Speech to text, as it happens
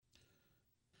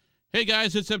Hey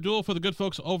guys, it's Abdul for the good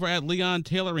folks over at Leon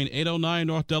Tailoring, 809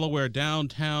 North Delaware,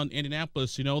 downtown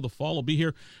Indianapolis. You know, the fall will be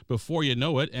here before you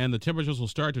know it, and the temperatures will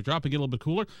start to drop and get a little bit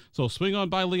cooler. So swing on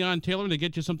by Leon Tailoring to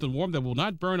get you something warm that will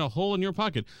not burn a hole in your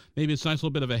pocket. Maybe it's a nice little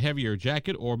bit of a heavier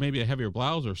jacket, or maybe a heavier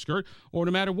blouse or skirt, or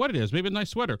no matter what it is, maybe a nice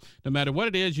sweater. No matter what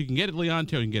it is, you can get it at Leon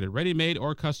Tailoring. You can get it ready-made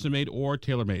or custom-made or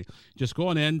tailor-made. Just go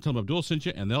on in, tell them Abdul sent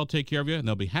you, and they'll take care of you, and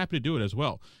they'll be happy to do it as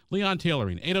well. Leon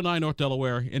Tailoring, 809 North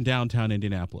Delaware in downtown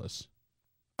Indianapolis.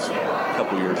 A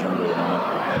couple years younger than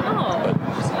I. Oh,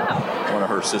 But one of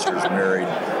her sisters married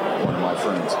one of my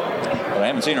friends. But I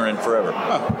haven't seen her in forever.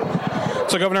 Huh.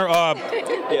 So, Governor,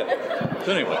 Yeah.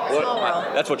 So anyway,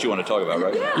 that's what you want to talk about,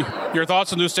 right? Your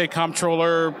thoughts on the new State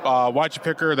Comptroller, why'd you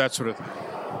pick her, that sort of thing?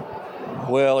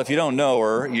 Well, if you don't know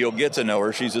her, you'll get to know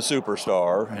her. She's a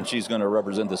superstar, and she's going to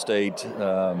represent the state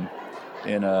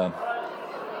in a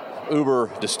uber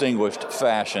distinguished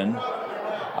fashion.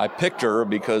 I picked her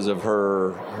because of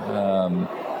her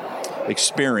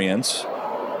experience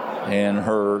and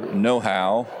her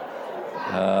know-how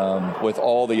with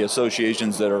all the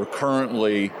associations that are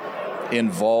currently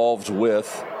involved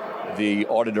with the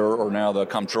auditor or now the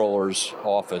comptroller's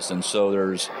office. And so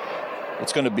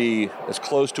it's going to be as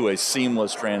close to a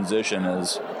seamless transition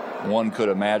as one could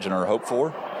imagine or hope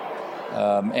for.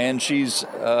 And she's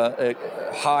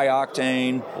high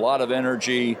octane, a lot of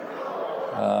energy,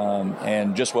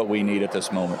 and just what we need at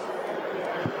this moment.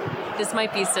 this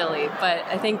might be silly, but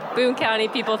I think Boone County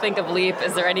people think of LEAP.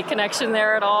 Is there any connection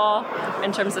there at all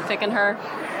in terms of picking her?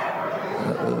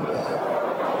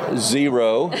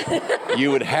 Zero.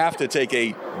 You would have to take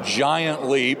a giant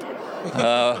leap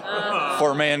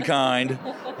for mankind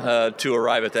to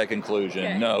arrive at that conclusion.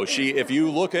 Okay. No, if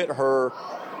you look at her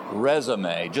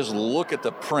resume, just look at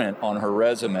the print on her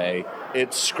resume,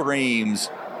 it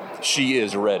screams she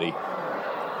is ready.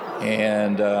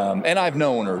 And I've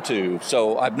known her too,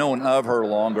 so I've known of her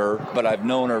longer, but I've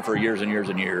known her for years and years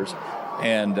and years,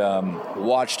 and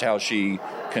watched how she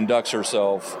conducts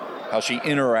herself, how she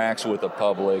interacts with the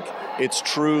public. It's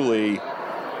truly,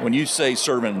 when you say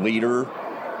servant leader,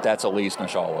 that's Elise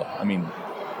Nieshalla. I mean,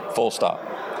 full stop.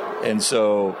 And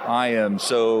so I am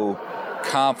so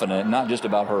confident, not just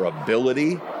about her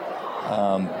ability,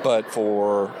 but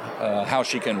for how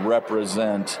she can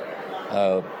represent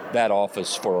that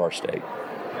office for our state.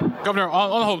 Governor,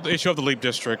 on the whole issue of the LEAP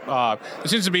district, there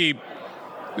seems to be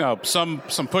some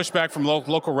pushback from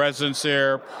local residents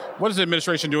there. What is the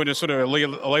administration doing to sort of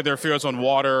allay their fears on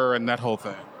water and that whole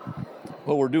thing?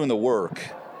 Well, we're doing the work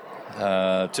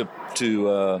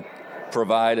to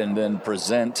provide and then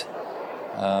present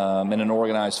in an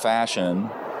organized fashion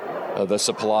the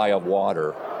supply of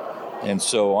water. And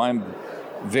so I'm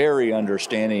very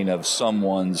understanding of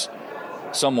someone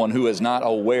who is not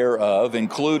aware of,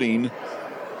 including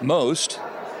most,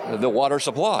 the water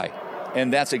supply.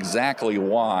 And that's exactly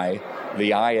why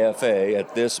the IFA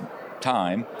at this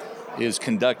time is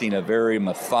conducting a very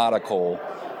methodical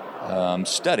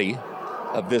study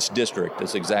of this district,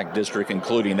 this exact district,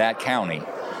 including that county.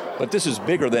 But this is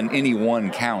bigger than any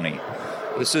one county.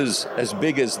 This is as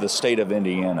big as the state of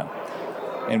Indiana.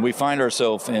 And we find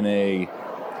ourselves in an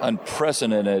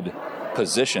unprecedented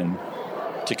position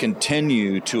to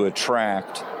continue to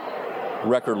attract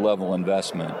record-level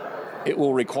investment. It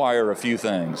will require a few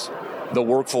things: the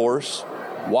workforce,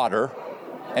 water,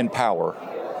 and power,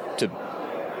 to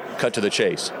cut to the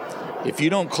chase. If you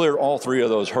don't clear all three of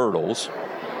those hurdles,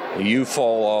 you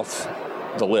fall off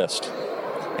the list.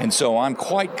 And so I'm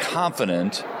quite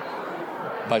confident,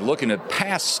 by looking at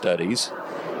past studies,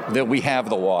 that we have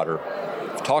the water.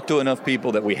 I've talked to enough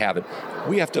people that we have it.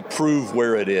 We have to prove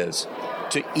where it is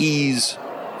to ease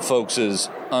folks'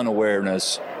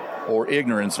 unawareness or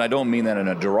ignorance. And I don't mean that in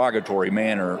a derogatory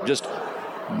manner, just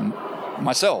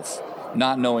myself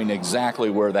not knowing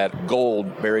exactly where that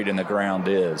gold buried in the ground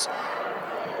is.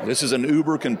 This is an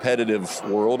uber competitive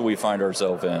world we find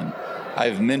ourselves in.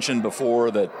 I've mentioned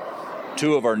before that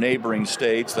two of our neighboring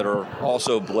states that are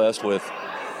also blessed with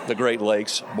the Great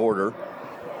Lakes border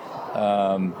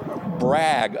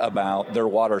brag about their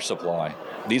water supply.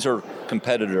 These are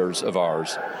competitors of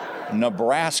ours.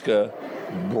 Nebraska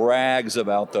brags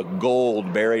about the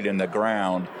gold buried in the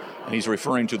ground, and he's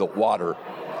referring to the water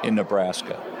in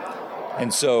Nebraska.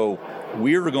 And so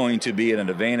we're going to be at an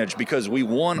advantage because we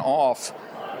won off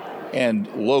and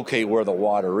locate where the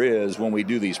water is when we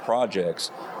do these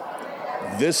projects.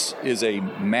 This is a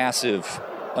massive,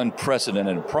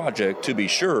 unprecedented project, to be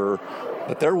sure,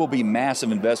 but there will be massive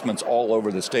investments all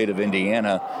over the state of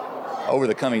Indiana over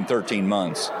the coming 13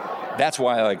 months. That's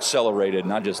why I accelerated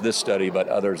not just this study, but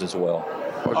others as well.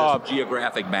 Or just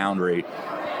geographic boundary.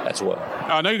 as well.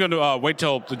 I know you're going to wait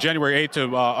till the January 8th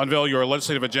to unveil your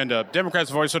legislative agenda. Democrats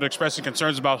have always sort of expressing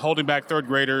concerns about holding back third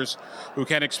graders who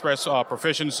can't express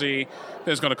proficiency.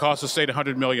 It's going to cost the state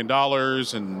 $100 million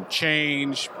and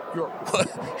change.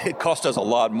 It cost us a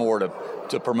lot more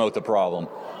to promote the problem.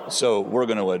 So we're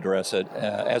going to address it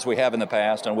as we have in the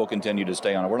past, and we'll continue to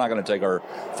stay on it. We're not going to take our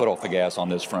foot off the gas on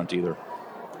this front either.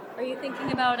 Are you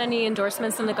thinking about any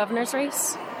endorsements in the governor's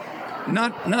race?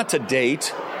 Not to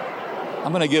date.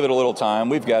 I'm going to give it a little time.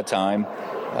 We've got time.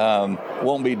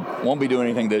 Won't be doing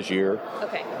anything this year.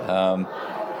 Okay.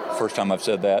 First time I've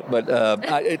said that, but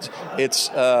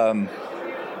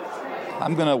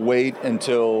I'm going to wait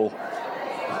until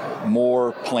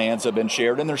more plans have been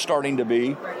shared, and they're starting to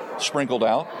be sprinkled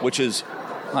out, which is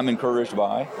I'm encouraged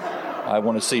by. I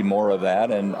want to see more of that,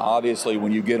 and obviously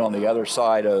when you get on the other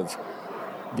side of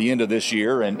the end of this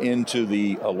year and into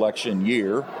the election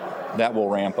year, that will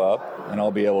ramp up, and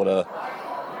I'll be able to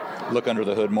look under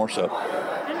the hood more so.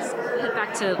 I'll just head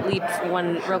back to LEAP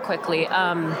one real quickly.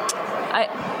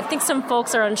 I think some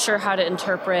folks are unsure how to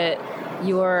interpret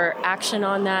your action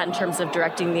on that in terms of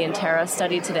directing the Intera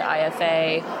study to the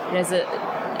IFA. And is it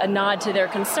a nod to their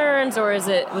concerns, or was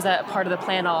that part of the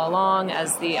plan all along,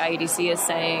 as the IEDC is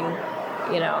saying?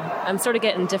 I'm sort of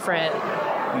getting different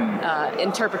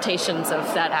interpretations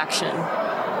of that action.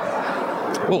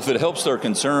 Well, if it helps their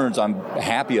concerns, I'm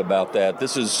happy about that.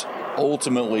 This is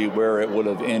ultimately where it would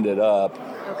have ended up.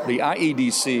 The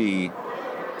IEDC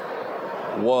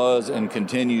was and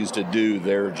continues to do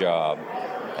their job,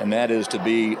 and that is to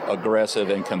be aggressive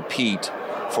and compete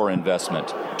for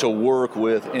investment, to work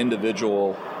with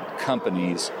individual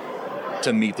companies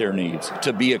to meet their needs,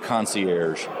 to be a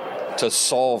concierge, to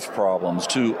solve problems,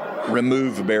 to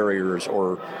remove barriers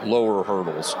or lower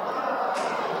hurdles.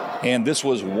 And this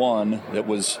was one that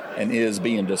was and is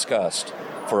being discussed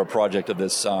for a project of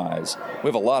this size. We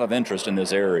have a lot of interest in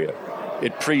this area.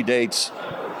 It predates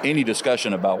any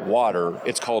discussion about water.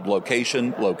 It's called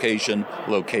location, location,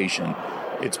 location.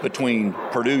 It's between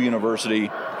Purdue University,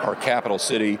 our capital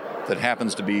city, that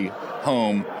happens to be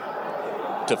home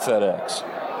to FedEx,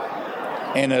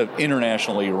 and an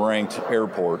internationally ranked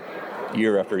airport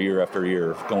year after year after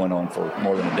year, going on for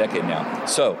more than a decade now.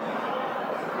 So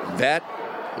that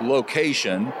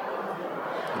location,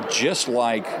 just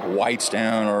like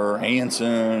Whitestown or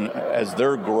Anson, as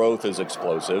their growth is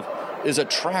explosive, is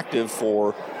attractive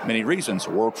for many reasons.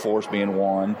 Workforce being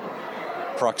one,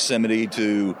 proximity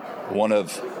to one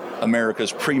of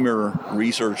America's premier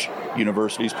research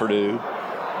universities, Purdue,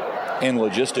 and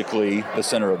logistically the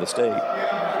center of the state.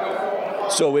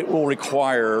 So it will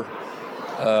require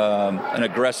an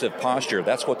aggressive posture.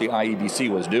 That's what the IEDC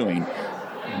was doing.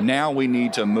 Now we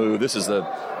need to move.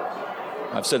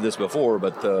 I've said this before,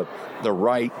 but the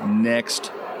right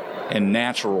next and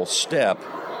natural step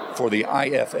for the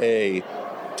IFA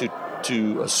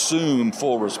to assume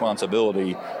full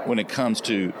responsibility when it comes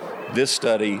to this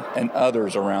study and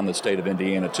others around the state of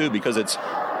Indiana too, because it's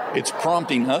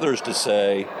prompting others to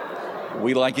say,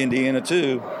 we like Indiana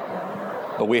too,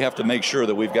 but we have to make sure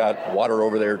that we've got water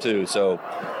over there too. So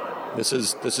this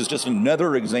is just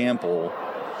another example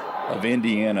of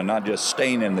Indiana not just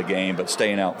staying in the game, but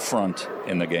staying out front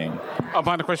in the game.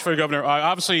 Final question for you, Governor.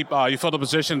 Obviously, you filled a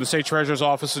position in the State Treasurer's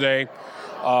office today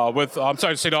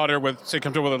State Auditor with State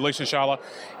Comptroller with Elise Nieshalla.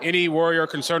 Any worry or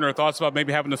concern or thoughts about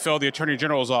maybe having to fill the Attorney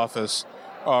General's office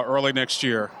early next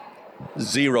year?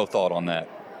 Zero thought on that.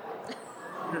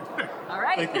 All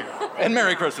right. Thank you. And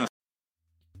Merry Christmas.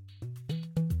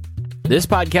 This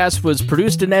podcast was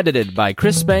produced and edited by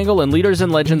Chris Spangle and Leaders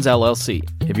and Legends, LLC.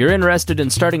 If you're interested in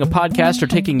starting a podcast or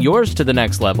taking yours to the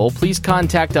next level, please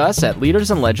contact us at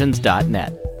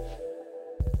leadersandlegends.net.